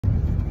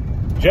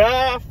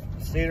Jeff,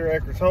 Cedar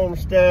Acres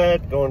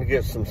Homestead, going to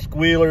get some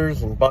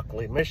squealers in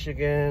Buckley,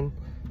 Michigan.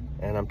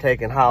 And I'm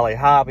taking Holly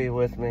Hobby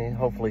with me.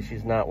 Hopefully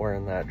she's not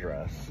wearing that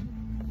dress.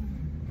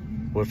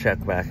 We'll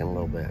check back in a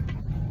little bit.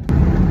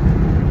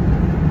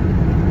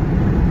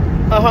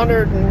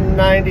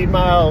 190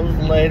 miles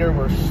later,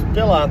 we're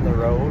still on the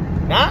road.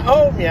 Not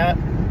home yet,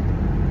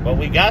 but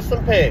we got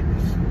some pigs.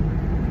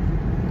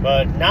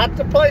 But not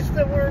the place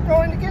that we were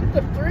going to get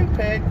the 3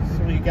 pigs.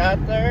 We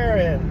got there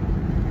and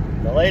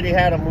the lady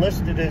had them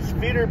listed as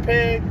feeder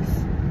pigs,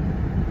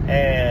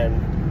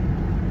 and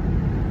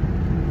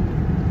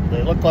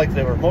they looked like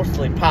they were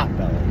mostly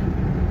potbelly.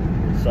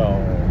 So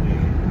we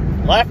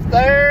left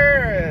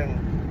there and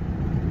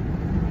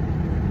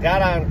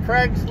got on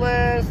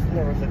Craigslist, and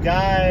there was a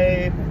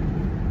guy a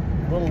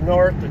little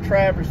north of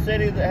Traverse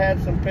City that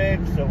had some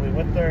pigs, so we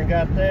went there and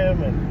got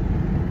them,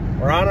 and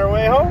we're on our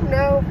way home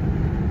now.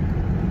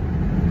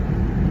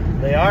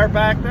 They are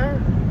back there.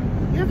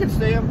 You can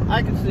see them.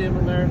 I can see them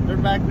in there. They're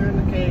back there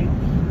in the cage.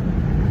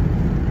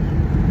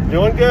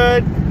 Doing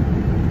good.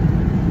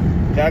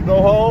 Gotta go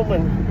home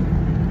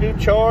and do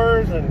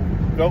chores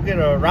and go get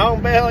a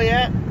round bale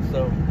yet.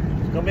 So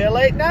it's gonna be a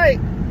late night.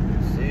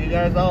 See you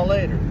guys all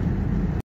later.